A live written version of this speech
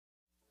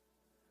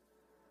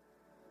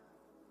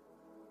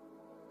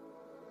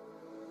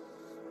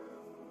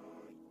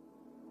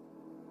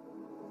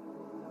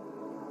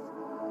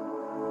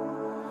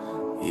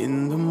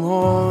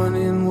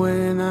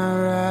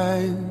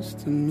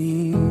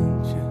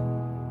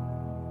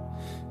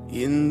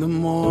In the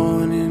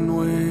morning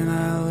when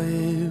I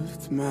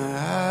lift my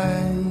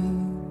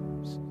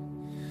eyes,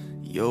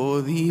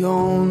 you're the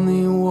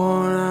only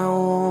one I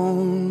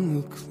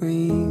want to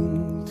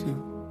cling to.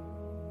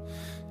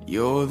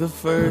 You're the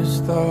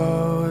first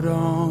thought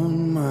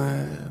on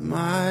my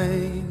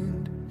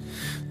mind.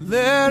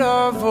 Let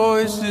our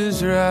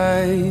voices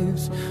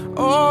rise,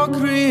 all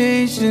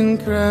creation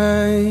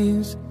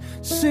cries,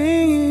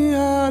 singing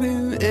out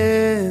in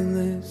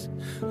endless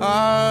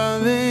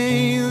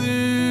Alleluia.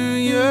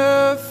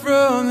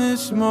 From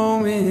this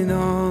moment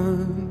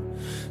on,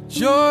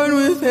 join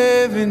with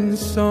heaven's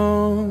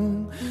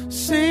song,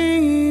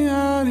 singing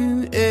out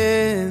in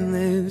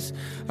endless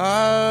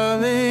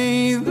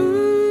Alleluia.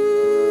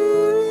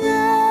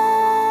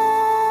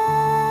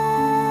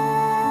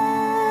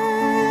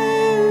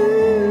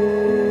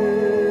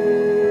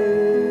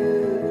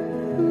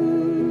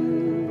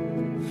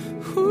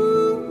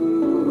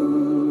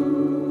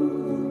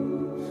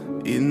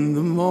 In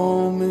the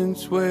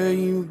moments where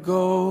you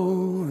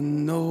go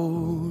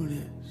unnoticed,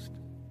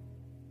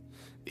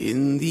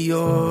 in the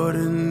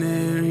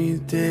ordinary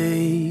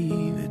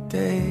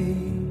day-to-day,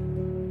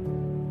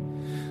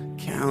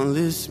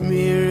 countless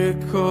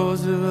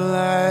miracles of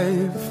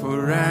life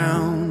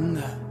around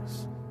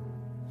us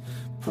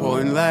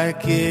point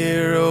like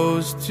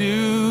arrows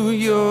to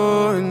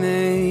your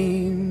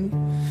name.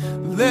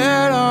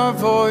 Let our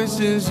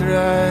voices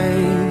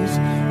rise,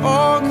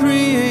 all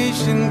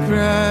creation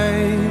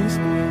cries,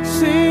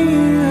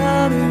 singing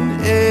out in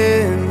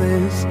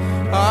endless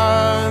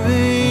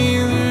Alleluia.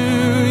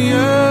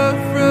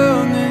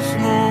 From this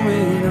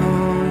moment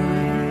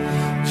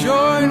on,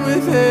 join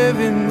with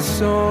heaven's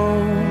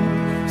song,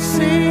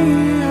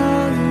 singing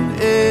out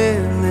in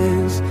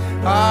endless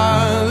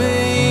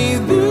Alleluia.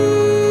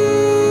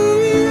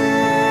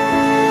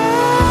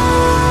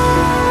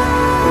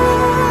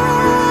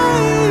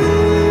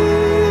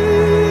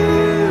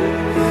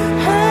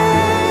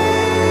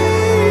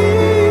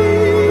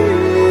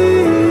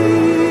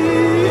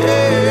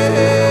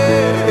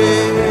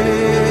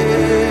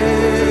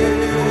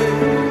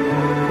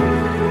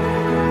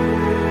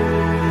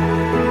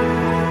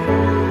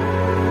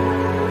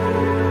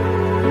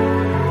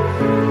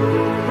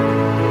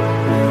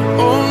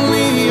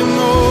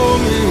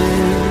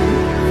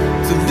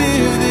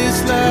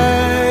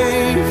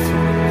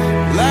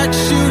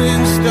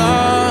 Shooting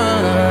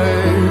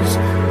stars,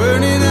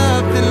 burning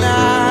up the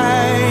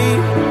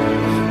night,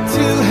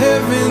 till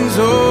heaven's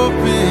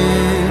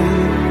open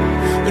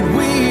and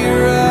we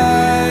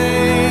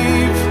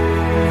arrive.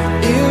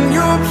 In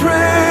your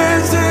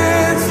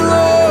presence,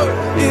 Lord,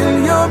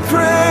 in your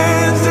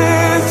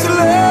presence,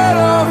 let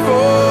our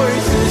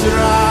voices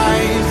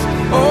rise,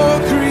 all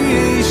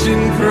creation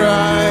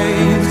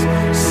cries,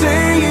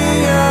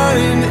 singing out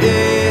in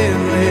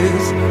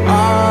endless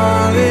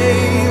Alleluia.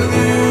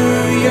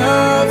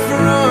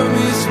 From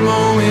this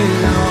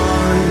moment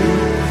on,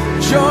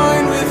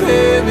 join with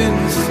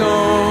heaven's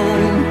song,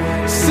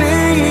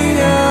 singing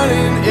out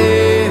in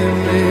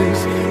endless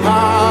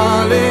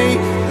Alleluia.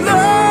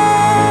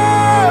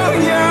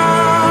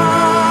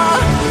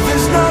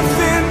 There's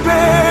nothing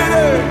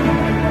better,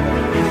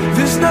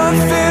 there's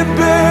nothing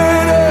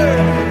better,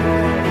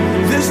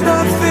 there's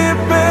nothing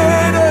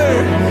better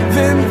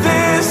than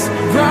this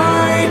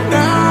right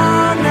now.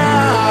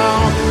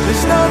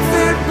 There's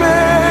nothing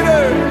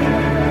better,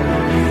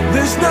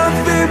 there's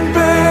nothing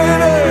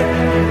better,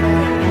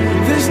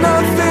 there's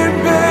nothing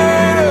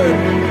better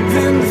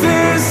than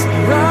this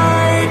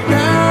right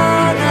now.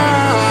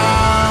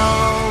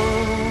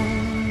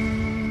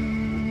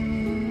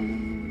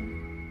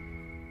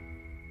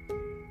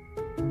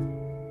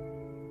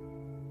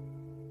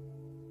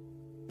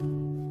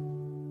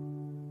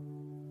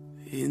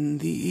 In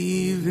the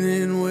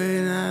evening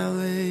when I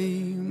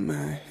lay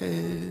my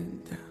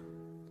head down,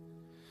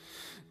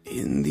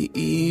 in the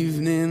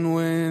evening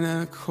when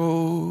I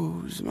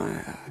close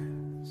my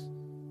eyes,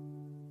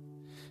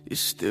 you're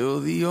still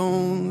the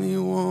only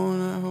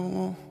one I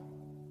want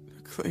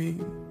to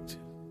cling to.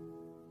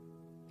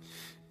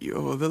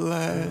 You're the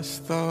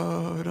last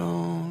thought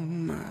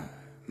on my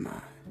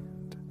mind.